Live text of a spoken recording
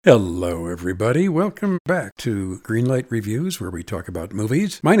Hello, everybody. Welcome back to Greenlight Reviews, where we talk about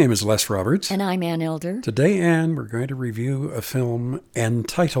movies. My name is Les Roberts. And I'm Ann Elder. Today, Ann, we're going to review a film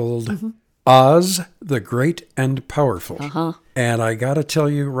entitled Oz the Great and Powerful. And I got to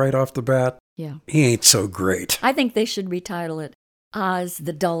tell you right off the bat, he ain't so great. I think they should retitle it Oz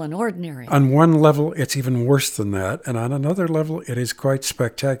the Dull and Ordinary. On one level, it's even worse than that. And on another level, it is quite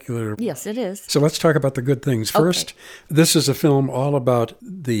spectacular. Yes, it is. So let's talk about the good things first. This is a film all about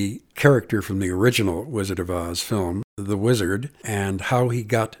the character from the original Wizard of Oz film, the wizard, and how he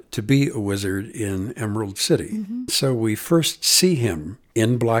got to be a wizard in Emerald City. So we first see him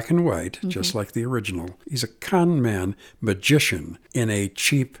in black and white, just like the original. He's a con man magician in a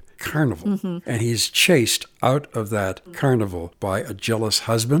cheap carnival, and he's chased out of that carnival by a jealous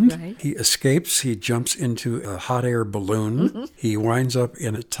husband. He escapes. He jumps into a hot air balloon. He winds up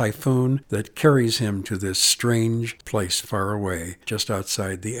in a typhoon that carries him to this strange place far away, just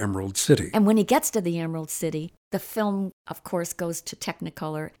outside the Emerald City. And when he gets to the Emerald City, the film, of course, goes to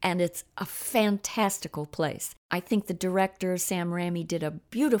Technicolor, and it's a fantastical place. I think the director, Sam Raimi, did a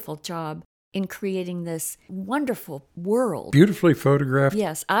beautiful job in creating this wonderful world. Beautifully photographed.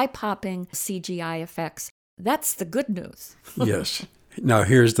 Yes, eye-popping CGI effects. That's the good news. Yes. Now,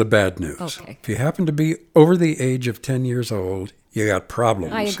 here's the bad news. Okay. If you happen to be over the age of 10 years old, you got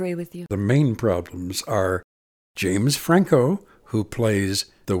problems. I agree with you. The main problems are James Franco, who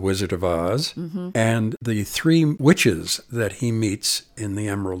plays the Wizard of Oz, and the three witches that he meets in the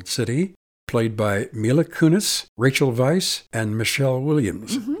Emerald City, played by Mila Kunis, Rachel Weisz, and Michelle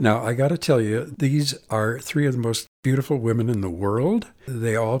Williams. Now, I got to tell you, these are three of the most beautiful women in the world.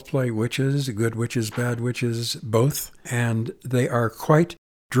 They all play witches, good witches, bad witches, both, and they are quite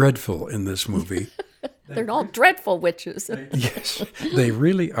dreadful in this movie. They're all dreadful witches. Yes, they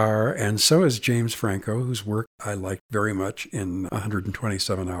really are, and so is James Franco, whose work I like very much in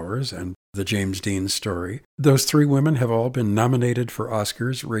 127 Hours and The James Dean Story. Those three women have all been nominated for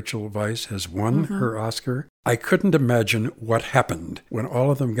Oscars. Rachel Weisz has won her Oscar. I couldn't imagine what happened when all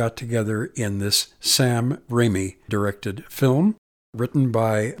of them got together in this Sam Raimi directed film, written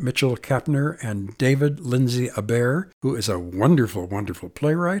by Mitchell Kapner and David Lindsay Abaire, who is a wonderful, wonderful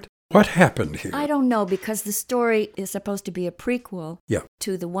playwright. What happened here? I don't know, because the story is supposed to be a prequel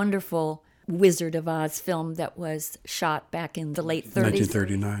to the wonderful Wizard of Oz film that was shot back in the late 30s.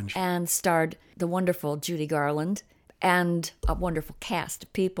 1939. And starred the wonderful Judy Garland and a wonderful cast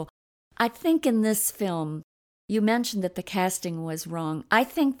of people. I think in this film, you mentioned that the casting was wrong. I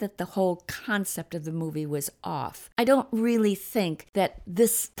think that the whole concept of the movie was off. I don't really think that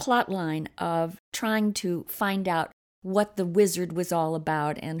this plotline of trying to find out what the wizard was all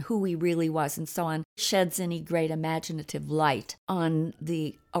about and who he really was and so on sheds any great imaginative light on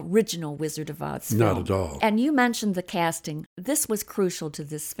the original Wizard of Oz film. Not at all. And you mentioned the casting. This was crucial to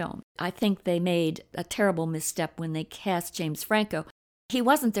this film. I think they made a terrible misstep when they cast James Franco. He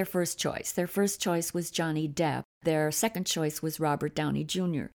wasn't their first choice. Their first choice was Johnny Depp. Their second choice was Robert Downey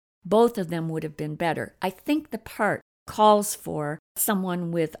Jr. Both of them would have been better. I think the part calls for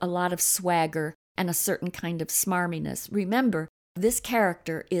someone with a lot of swagger and a certain kind of smarminess. Remember, this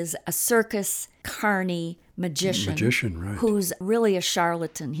character is a circus carny magician Right. Who's really a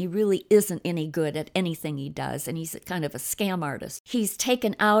charlatan. He really isn't any good at anything he does, and he's kind of a scam artist. He's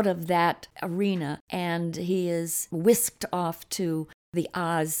taken out of that arena, and he is whisked off to the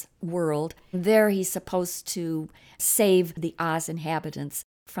Oz world. There he's supposed to save the Oz inhabitants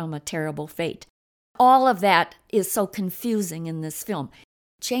from a terrible fate. All of that is so confusing in this film.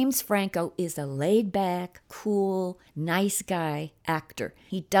 James Franco is a laid-back, cool, nice guy actor.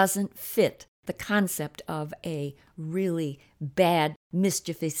 He doesn't fit the concept of a really bad,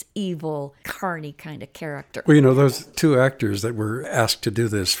 mischievous, evil, carny kind of character. Well, you know, those two actors that were asked to do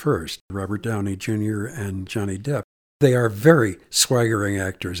this first, Robert Downey Jr. and Johnny Depp, they are very swaggering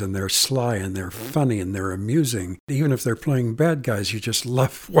actors, and they're sly, and they're funny, and they're amusing. Even if they're playing bad guys, you just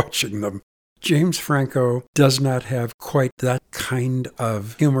love watching them. James Franco does not have quite that kind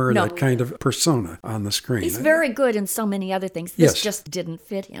of humor, that kind of persona on the screen. He's very good in so many other things. This just didn't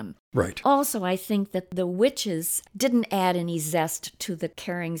fit him. Right. Also, I think that the witches didn't add any zest to the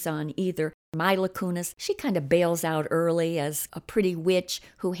carryings-on either. Mila Kunis, she kind of bails out early as a pretty witch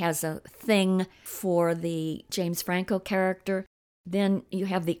who has a thing for the James Franco character. Then you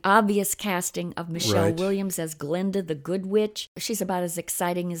have the obvious casting of Michelle Williams as Glinda, the Good Witch. She's about as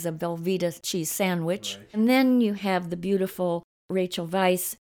exciting as a Velveeta cheese sandwich. And then you have the beautiful Rachel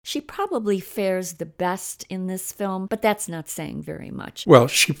Weisz. She probably fares the best in this film, but that's not saying very much. Well,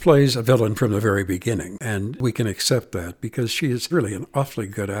 she plays a villain from the very beginning, and we can accept that because she is really an awfully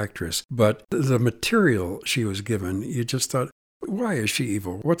good actress. But the material she was given, you just thought, Why is she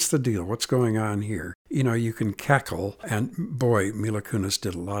evil? What's the deal? What's going on here? You know, you can cackle, and boy, Mila Kunis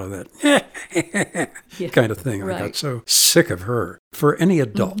did a lot of that kind of thing. Right. I got so sick of her. For any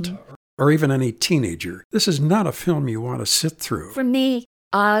adult, or even any teenager, this is not a film you want to sit through. For me,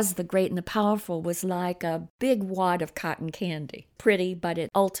 Oz the Great and the Powerful was like a big wad of cotton candy. Pretty, but it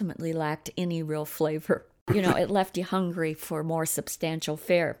ultimately lacked any real flavor. You know, it left you hungry for more substantial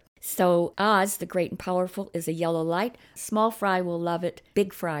fare. So Oz the Great and Powerful is a yellow light. Small fry will love it.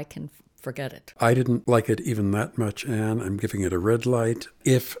 Big fry can forget it. I didn't like it even that much, Anne. I'm giving it a red light.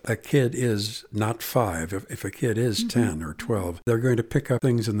 If a kid is not 5, if a kid is 10 or 12, they're going to pick up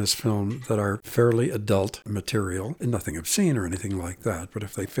things in this film that are fairly adult material, and nothing obscene or anything like that. But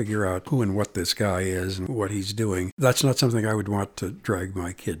if they figure out who and what this guy is and what he's doing, that's not something I would want to drag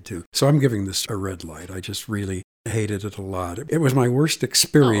my kid to. So I'm giving this a red light. I just really hated it a lot. It was my worst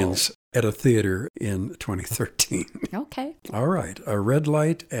experience at a theater in 2013. Okay. All right. A red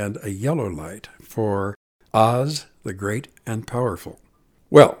light and a yellow light for Oz the Great and Powerful.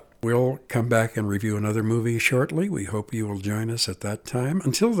 Well, we'll come back and review another movie shortly. We hope you will join us at that time.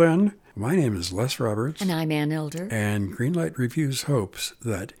 Until then, my name is Les Roberts. And I'm Ann Elder. And Greenlight Reviews hopes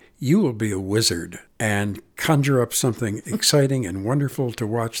that you will be a wizard and conjure up something exciting and wonderful to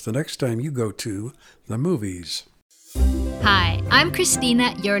watch the next time you go to the movies. Hi, I'm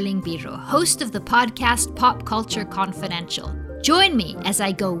Christina Yerling Biro, host of the podcast Pop Culture Confidential. Join me as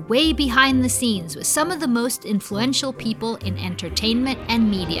I go way behind the scenes with some of the most influential people in entertainment and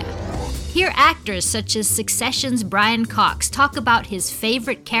media. Hear actors such as Succession's Brian Cox talk about his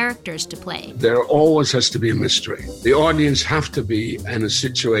favorite characters to play. There always has to be a mystery. The audience have to be in a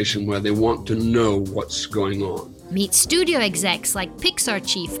situation where they want to know what's going on. Meet studio execs like Pixar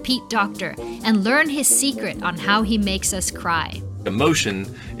chief Pete Docter and learn his secret on how he makes us cry.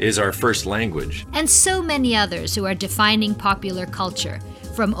 Emotion is our first language. And so many others who are defining popular culture,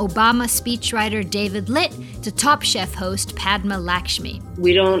 from Obama speechwriter David Litt to Top Chef host Padma Lakshmi.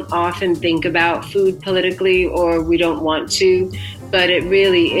 We don't often think about food politically, or we don't want to, but it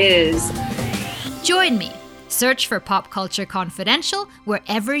really is. Join me. Search for Pop Culture Confidential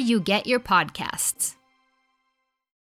wherever you get your podcasts.